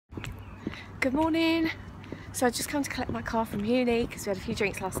Good morning. So I just come to collect my car from uni because we had a few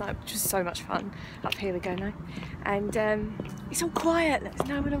drinks last night, which was so much fun. Up here we go now. And it's all quiet, there's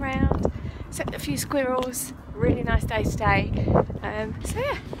no one around, except a few squirrels. Really nice day today. So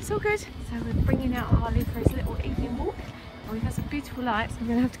yeah, it's all good. So we're bringing out Harley for his little evening walk. And we've had some beautiful lights. I'm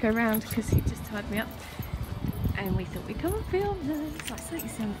going to have to go round because he just tied me up. And we thought we'd come and film this. It's like something you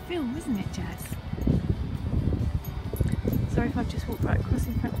see on film, isn't it, Jazz? Sorry if I've just walked right across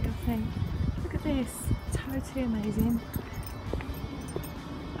in front of your thing. Look at this, totally amazing.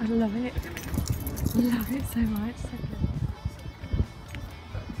 I love it so much. So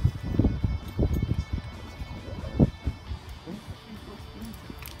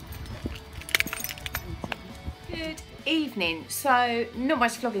good evening. So not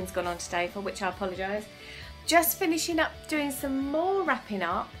much vlogging's gone on today, for which I apologise. Just finishing up doing some more wrapping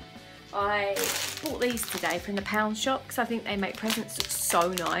up. I bought these today from the pound shop because I think they make presents look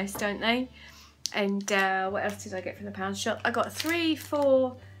so nice, don't they? And what else did I get from the pound shop? I got 3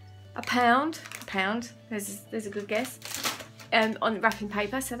 for a pound. There's a good guess. On wrapping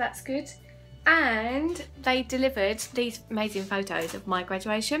paper, so that's good. And they delivered these amazing photos of my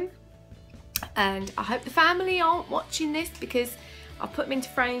graduation. And I hope the family aren't watching this because I'll put them into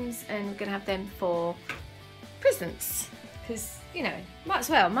frames and we're gonna have them for presents. Because, you know, might as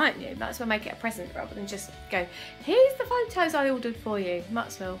well, mightn't you? Might as well make it a present rather than just go, here's the photos I ordered for you. Might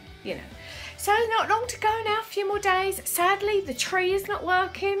as well, you know. So not long to go now, a few more days. Sadly, the tree is not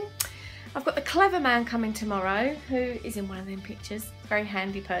working. I've got the clever man coming tomorrow, who is in one of them pictures. Very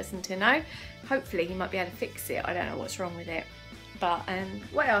handy person to know. Hopefully he might be able to fix it. I don't know what's wrong with it. But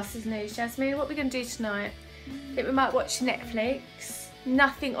what else is news, Jasmine? What are we going to do tonight? I think we might watch Netflix.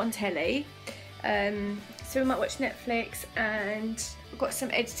 Nothing on telly. So we might watch Netflix, and we've got some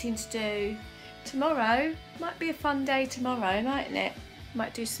editing to do tomorrow. Might be a fun day tomorrow, mightn't it?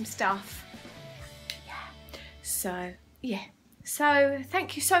 Might do some stuff. Yeah. So, yeah. So,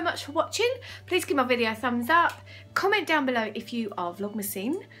 thank you so much for watching. Please give my video a thumbs up. Comment down below if you are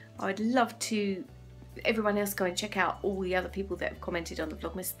Vlogmasing. I'd love to everyone else go and check out all the other people that have commented on the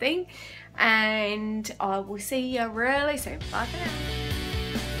Vlogmas thing. And I will see you really soon. Bye for now.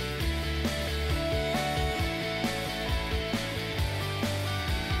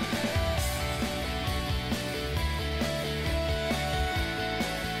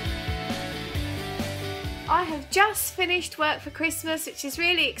 I have just finished work for Christmas, which is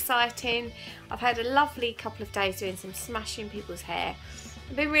really exciting. I've had a lovely couple of days doing some smashing people's hair.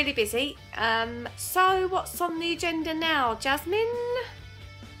 I've been really busy. So what's on the agenda now, Jasmine?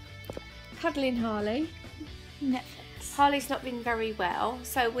 Cuddling Harley. Netflix. Harley's not been very well,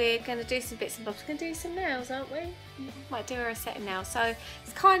 so we're going to do some bits and bobs. We're going to do some nails, aren't we? Yeah. Might do her a set of nails. So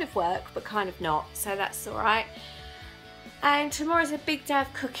it's kind of work, but kind of not. So that's all right. And tomorrow's a big day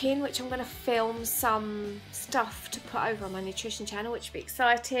of cooking, which I'm going to film some stuff to put over on my nutrition channel, which will be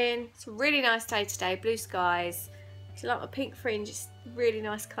exciting. It's a really nice day today, blue skies. If you like my pink fringe, it's really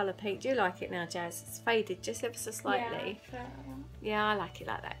nice colour pink. Do you like it now, Jazz? It's faded just ever so slightly. Yeah, I like it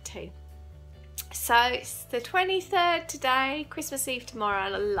like that too. So it's the 23rd today, Christmas Eve tomorrow,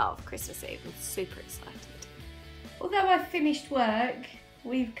 and I love Christmas Eve. I'm super excited. Although I've finished work,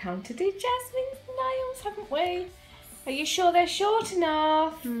 we've come to do Jasmine's nails, haven't we? Are you sure they're short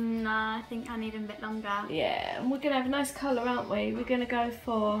enough? No, I think I need them a bit longer. Yeah, and we're going to have a nice colour, aren't we? We're going to go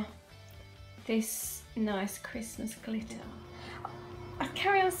for this nice Christmas glitter. I'd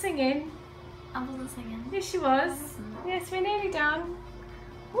carry on singing. I wasn't singing. Yes, she was. Yes, we're nearly done.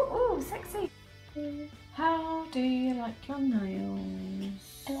 Ooh, sexy. How do you like your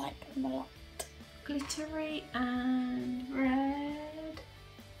nails? I like them a lot. Glittery and red.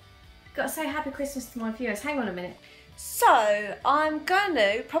 Got to say happy Christmas to my viewers. Hang on a minute. So I'm going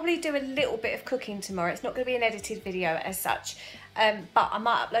to probably do a little bit of cooking tomorrow. It's not going to be an edited video as such, but I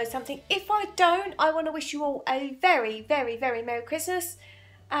might upload something. If I don't, I want to wish you all a very, very, very Merry Christmas.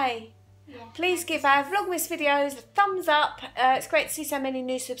 Please give our Vlogmas videos a thumbs up. It's great to see so many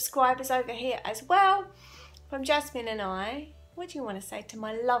new subscribers over here as well. From Jasmine and I, what do you want to say to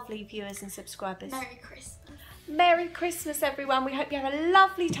my lovely viewers and subscribers? Merry Christmas. Merry Christmas, everyone. We hope you have a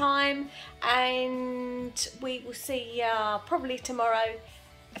lovely time, and we will see you probably tomorrow.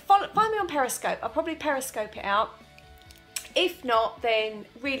 Find me on Periscope. I'll probably Periscope it out. If not, then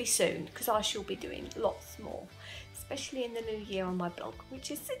really soon, because I shall be doing lots more, especially in the new year on my blog,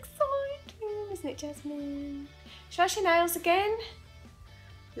 which is exciting, isn't it, Jasmine? Shall I show nails again?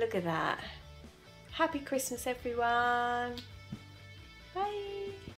 Look at that. Happy Christmas, everyone. Bye.